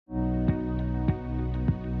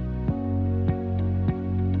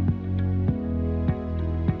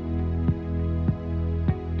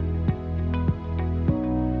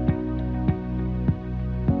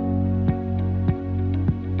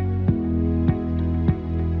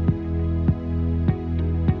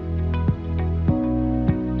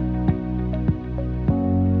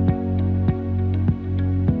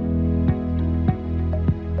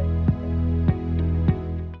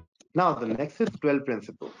Now, the next is 12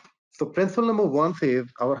 principles. So principle number one says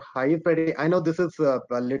our highest priority. I know this is a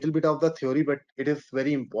little bit of the theory, but it is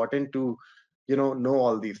very important to, know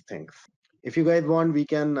all these things. If you guys want, we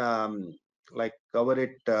can like cover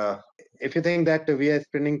it. If you think that we are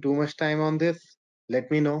spending too much time on this, let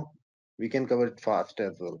me know. We can cover it fast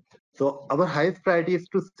as well. So our highest priority is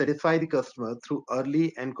to satisfy the customer through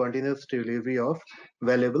early and continuous delivery of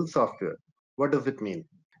valuable software. What does it mean?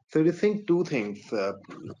 So we think two things: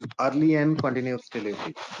 early and continuous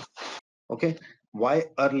delivery. Okay, why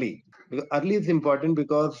early? Because early is important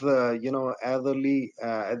because as early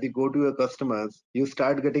as you go to your customers, you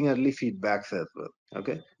start getting early feedbacks as well.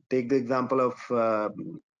 Okay, take the example of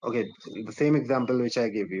okay, the same example which I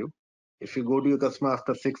gave you. If you go to your customer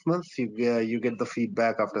after 6 months, you get the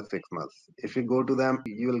feedback after 6 months. If you go to them,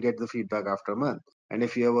 you will get the feedback after a month. And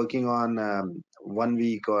if you are working on 1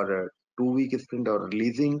 week or a 2 week sprint or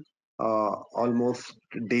releasing almost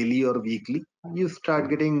daily or weekly, you start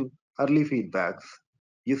getting early feedbacks.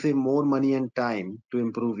 You save more money and time to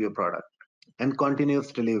improve your product. And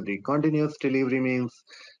continuous delivery. Continuous delivery means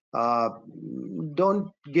uh, don't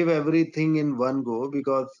give everything in one go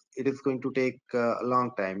because it is going to take a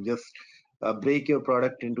long time. Just break your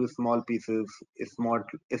product into small pieces,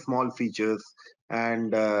 small features,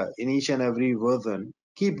 and in each and every version,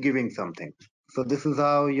 keep giving something. So this is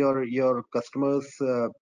how your customers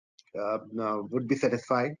would be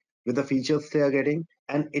satisfied with the features they are getting,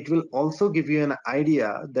 and it will also give you an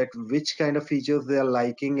idea that which kind of features they are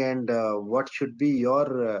liking and what should be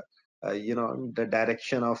your the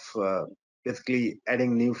direction of basically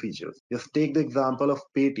adding new features. Just take the example of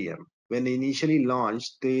Paytm. When they initially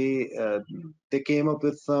launched, they came up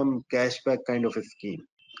with some cashback kind of a scheme.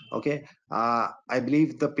 Okay, I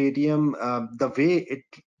believe the Paytm, the way it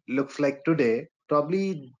looks like today,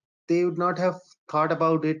 probably they would not have thought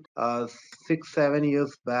about it 6 7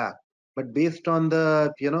 years back. But based on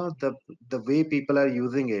the way people are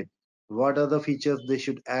using it, what are the features they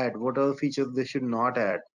should add, what are the features they should not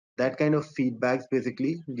add, that kind of feedbacks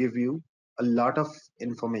basically give you a lot of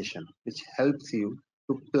information which helps you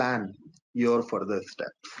to plan your further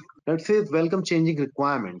steps. Let's say welcome changing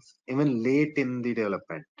requirements even late in the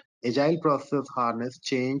development. Agile process harness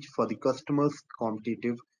change for the customer's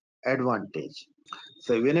competitive advantage.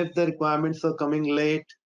 So even if the requirements are coming late,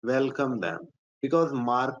 welcome them because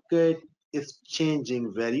market is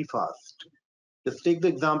changing very fast. Just take the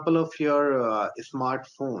example of your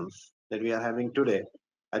smartphones that we are having today.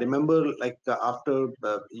 I remember like after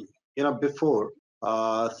before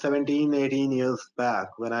 17 18 years back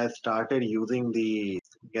when I started using the,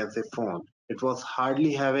 you can say, phone, it was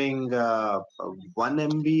hardly having 1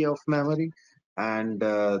 MB of memory, and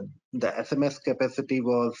the SMS capacity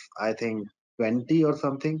was, I think, 20 or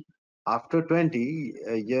something. After 20,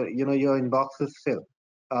 your inbox is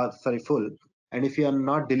full, and if you are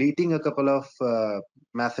not deleting a couple of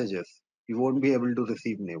messages, you won't be able to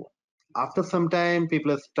receive new. After some time,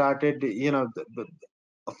 people have started,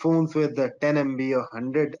 phones with the 10 MB or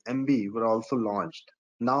 100 MB were also launched.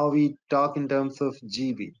 Now we talk in terms of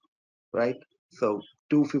GB, right? So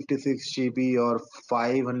 256 GB or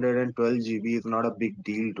 512 GB is not a big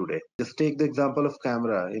deal today. Just take the example of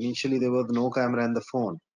camera. Initially, there was no camera in the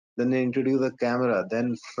phone. Then they introduced a camera,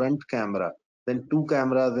 then front camera, then two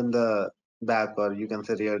cameras in the back, or you can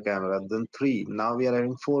say rear camera, then three. Now we are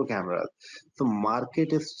having four cameras. So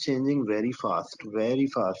market is changing very fast,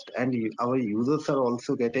 and our users are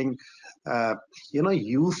also getting,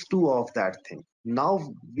 used to of that thing. Now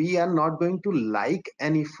we are not going to like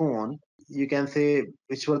any phone, you can say,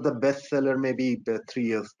 which were the best seller maybe 3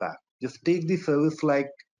 years back. Just take the service like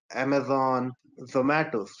Amazon,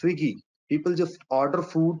 Zomato, Swiggy. People just order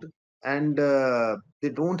food, and they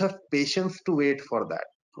don't have patience to wait for that.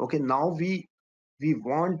 Okay, now we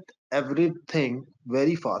want everything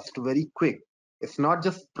very fast, very quick. It's not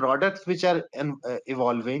just products which are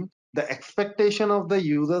evolving. The expectation of the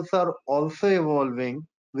users are also evolving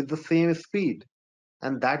with the same speed,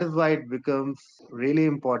 and that is why it becomes really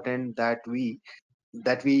important that we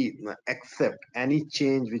accept any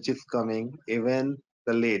change which is coming, even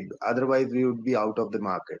the late. Otherwise, we would be out of the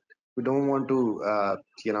market. We don't want to,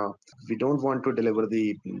 you know, we don't want to deliver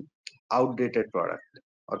the outdated product,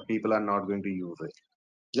 or people are not going to use it.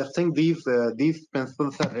 Just think these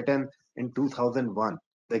principles are written in 2001.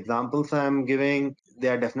 The examples I'm giving, they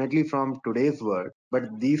are definitely from today's world, but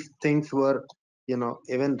these things were,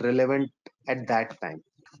 even relevant at that time.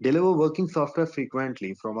 Deliver working software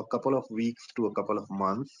frequently from a couple of weeks to a couple of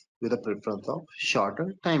months with a preference of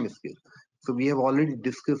shorter time scale. So we have already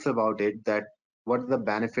discussed about it, that what is the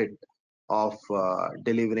benefit of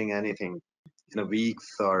delivering anything in a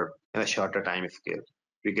weeks or in a shorter time scale.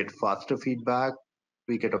 We get faster feedback.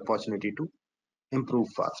 We get opportunity to improve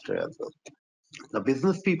faster as well. The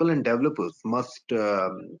business people and developers must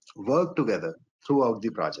work together throughout the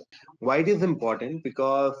project. Why it is important?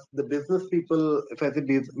 Because the business people, if I say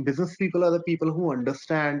business people, are the people who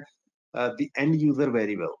understand the end user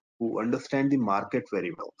very well, who understand the market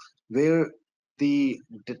very well. Where the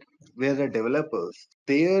where the developers,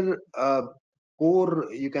 their core,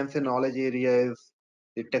 you can say, knowledge area is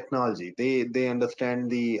the technology. They understand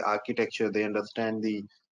the architecture, they understand the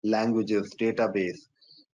languages, database,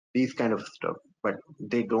 these kind of stuff, but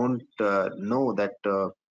they don't know that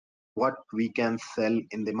what we can sell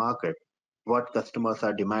in the market, what customers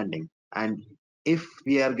are demanding, and if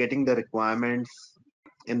we are getting the requirements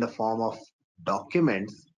in the form of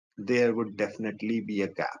documents, there would definitely be a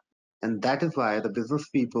gap. And that is why the business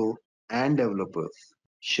people and developers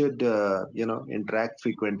should interact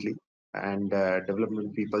frequently, and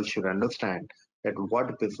development people should understand that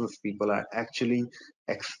what business people are actually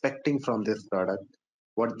expecting from this product,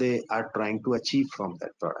 what they are trying to achieve from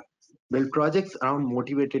that product. Build projects around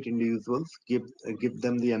motivated individuals, give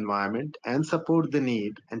them the environment and support the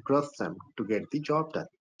need, and trust them to get the job done.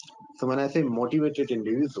 So when I say motivated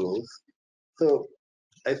individuals, so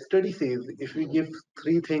a study says if we give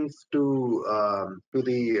three things to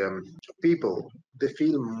the people, they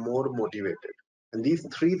feel more motivated. And these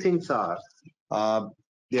three things are uh,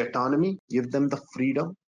 the autonomy, give them the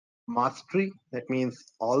freedom; mastery, that means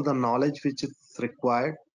all the knowledge which is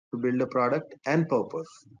required to build a product; and purpose.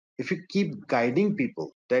 If you keep guiding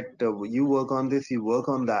people that you work on this, you work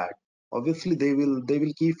on that, obviously they will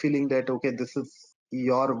keep feeling that okay, this is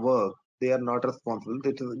your work. They are not responsible.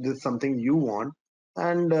 This is something you want,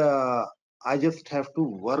 and I just have to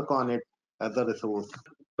work on it as a resource.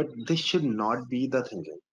 But this should not be the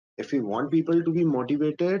thinking. If you want people to be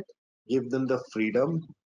motivated, give them the freedom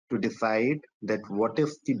to decide that what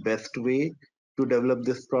is the best way to develop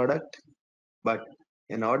this product. But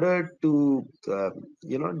in order to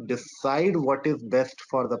decide what is best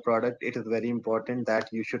for the product, it is very important that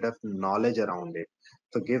you should have knowledge around it.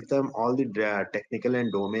 So give them all the technical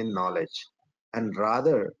and domain knowledge, and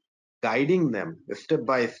rather guiding them step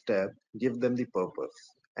by step, give them the purpose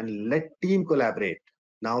and let team collaborate.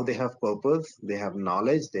 Now they have purpose, they have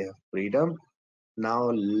knowledge, they have freedom.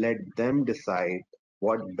 Now let them decide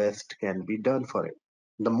what best can be done for it.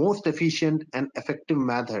 The most efficient and effective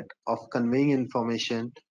method of conveying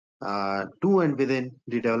information to and within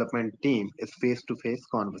the development team is face-to-face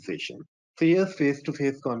conversation. So yes,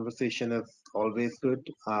 face-to-face conversation is always good.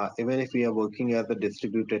 Even if we are working as a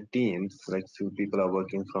distributed teams, like few people are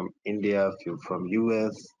working from India, few from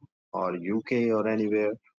US or UK or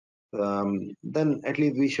anywhere, then at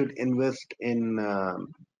least we should invest in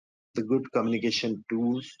the good communication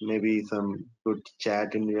tools, maybe some good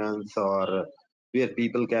chat engines, or where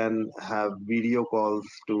people can have video calls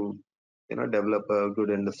to develop a good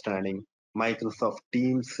understanding. Microsoft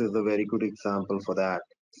Teams is a very good example for that.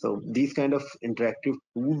 So these kind of interactive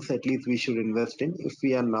tools, at least we should invest in if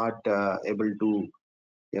we are not able to,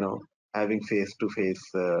 having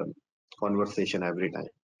face-to-face conversation every time.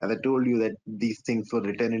 As I told you that these things were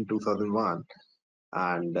written in 2001,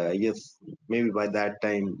 and yes, maybe by that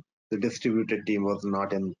time the distributed team was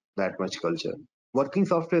not in that much culture. Working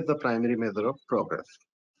software is the primary measure of progress.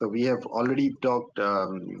 So we have already talked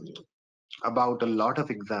about a lot of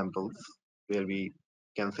examples where we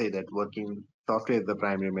can say that working software is the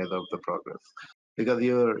primary measure of the progress, because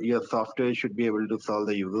your software should be able to solve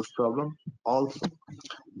the user's problem. Also,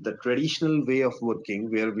 the traditional way of working,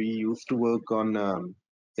 where we used to work on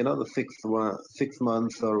the 6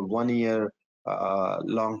 months or 1 year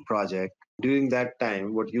long project. During that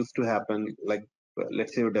time, what used to happen, like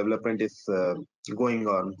let's say your development is going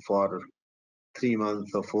on for 3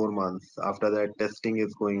 months or 4 months. After that, testing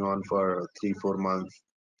is going on for 3 4 months.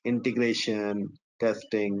 Integration,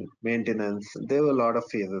 testing, maintenance, there were a lot of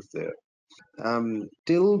phases there.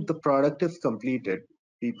 Till the product is completed,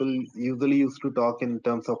 people usually used to talk in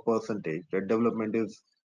terms of percentage. The development is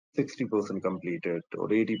 60% completed or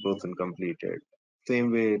 80% completed.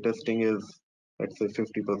 Same way, testing is, let's say,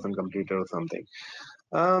 50% completed or something.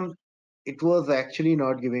 Um, it was actually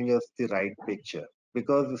not giving us the right picture,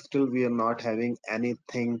 because still we are not having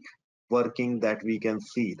anything working that we can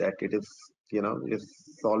see that it is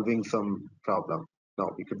solving some problem.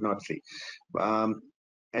 No, we could not see. Um,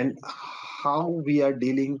 and how we are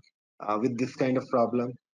dealing with this kind of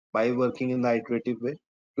problem by working in the iterative way,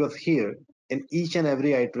 because here in each and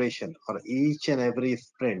every iteration or each and every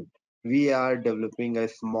sprint, we are developing a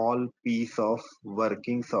small piece of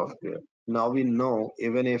working software. Now we know,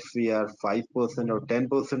 even if we are 5% or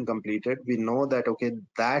 10% completed, we know that okay,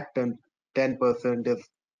 that 10% is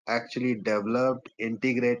actually developed,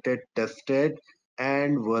 integrated, tested,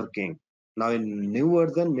 and working. Now in new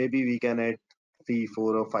version, maybe we can add 3,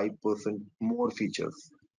 4, or 5% more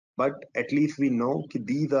features. But at least we know that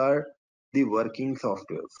these are the working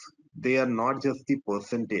softwares. They are not just the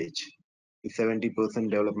percentage, the 70%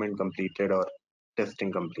 development completed or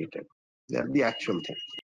testing completed. They are the actual thing.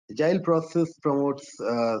 Agile process promotes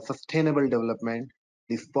sustainable development.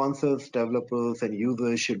 The sponsors, developers, and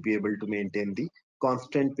users should be able to maintain the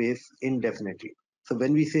constant pace indefinitely. So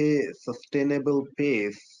when we say sustainable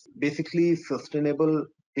pace, basically sustainable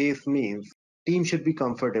pace means team should be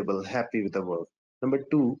comfortable, happy with the work. Number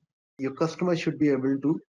two, your customer should be able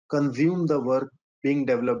to consume the work being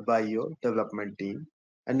developed by your development team.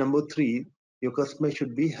 And number three, your customer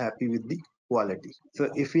should be happy with the quality. So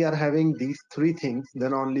if we are having these three things,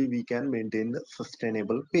 then only we can maintain the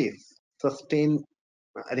sustainable pace. Sustain,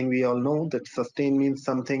 I think we all know that sustain means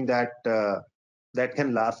something that that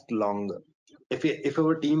can last longer. If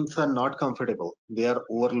our teams are not comfortable, they are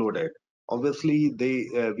overloaded. Obviously,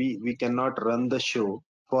 we cannot run the show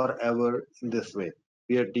forever in this way.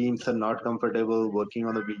 Where teams are not comfortable working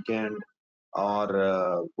on the weekend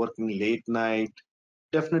or working late night,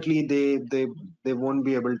 definitely they won't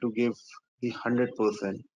be able to give the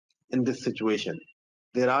 100% in this situation.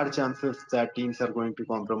 There are chances that teams are going to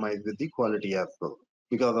compromise with the quality as well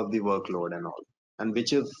because of the workload and all, and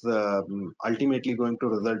which is ultimately going to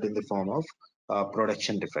result in the form of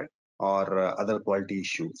production defect or other quality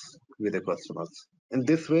issues with the customers. In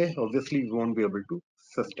this way, obviously we won't be able to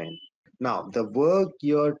sustain. Now the work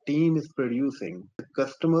your team is producing, the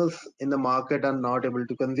customers in the market are not able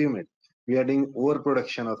to consume it. We are doing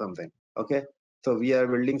overproduction or something. Okay, so we are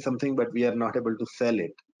building something but we are not able to sell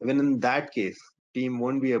it. Even in that case, team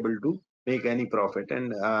won't be able to make any profit,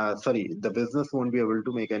 and sorry, the business won't be able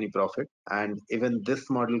to make any profit, and even this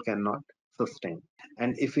model cannot sustain.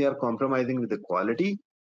 And if we are compromising with the quality,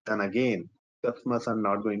 then again customers are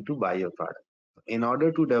not going to buy your product. In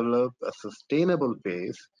order to develop a sustainable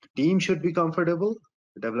pace, team should be comfortable.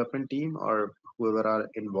 The development team or whoever are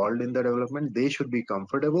involved in the development, they should be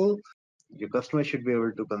comfortable. Your customer should be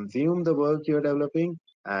able to consume the work you're developing,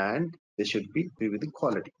 and they should be with the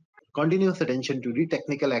quality. Continuous attention to the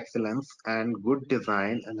technical excellence and good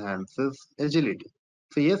design enhances agility.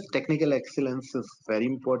 So yes, technical excellence is very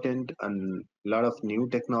important, and a lot of new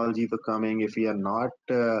technologies are coming. If we are not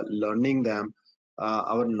learning them,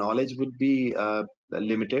 our knowledge would be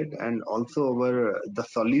limited, and also our the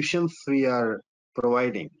solutions we are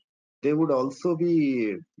providing, they would also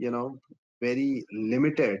be, very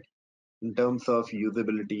limited in terms of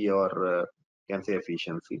usability or can say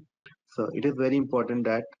efficiency. So it is very important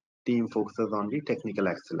that team focuses on the technical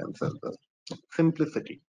excellence as well.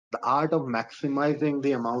 Simplicity, the art of maximizing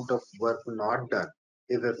the amount of work not done,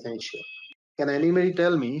 is essential. Can anybody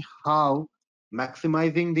tell me how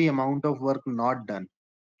maximizing the amount of work not done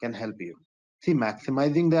can help you? See,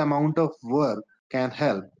 maximizing the amount of work can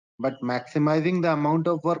help, but maximizing the amount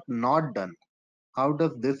of work not done, how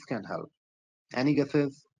does this can help? Any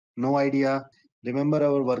guesses? No idea. Remember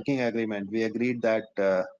our working agreement. We agreed that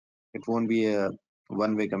it won't be a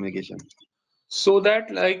one-way communication. So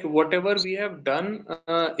that like whatever we have done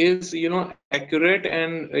is accurate,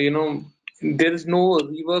 and there is no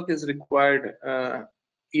rework is required,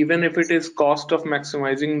 even if it is cost of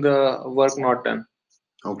maximizing the work not done.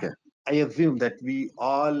 Okay. I assume that we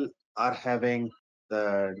all are having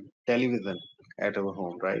the television at our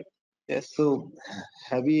home, right? Yes. So,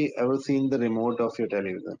 have you ever seen the remote of your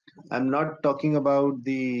television? I'm not talking about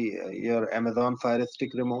the your Amazon Fire Stick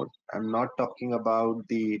remote. I'm not talking about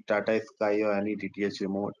the Tata Sky or any DTH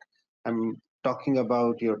remote. I'm talking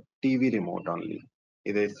about your TV remote only.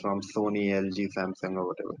 Either it's from Sony, LG, Samsung, or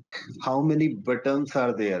whatever. How many buttons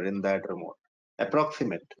are there in that remote?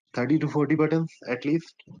 Approximate 30 to 40 buttons at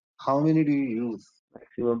least. How many do you use?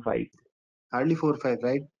 Maximum five. Hardly 4 or 5,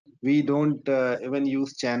 right? We don't even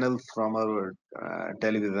use channels from our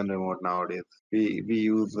television remote nowadays. We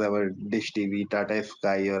use our Dish TV, Tata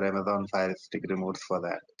Sky, or Amazon Fire Stick remotes for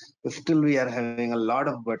that. But still, we are having a lot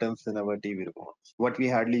of buttons in our TV remotes. What we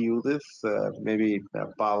hardly use is maybe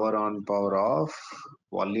power on, power off,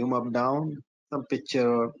 volume up, down, some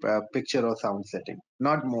picture or sound setting.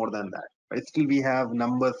 Not more than that. But still, we have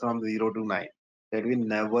numbers from 0 to 9 that we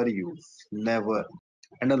never use, never,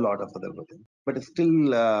 and a lot of other buttons. But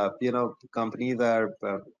still, companies are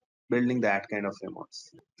building that kind of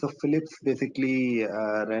remotes. So Philips basically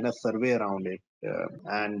ran a survey around it,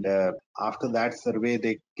 and after that survey,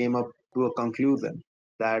 they came up to a conclusion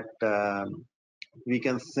that we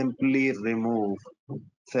can simply remove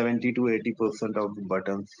 70 to 80% of the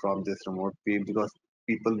buttons from this remote because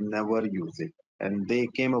people never use it. and they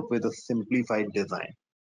came up with a simplified design.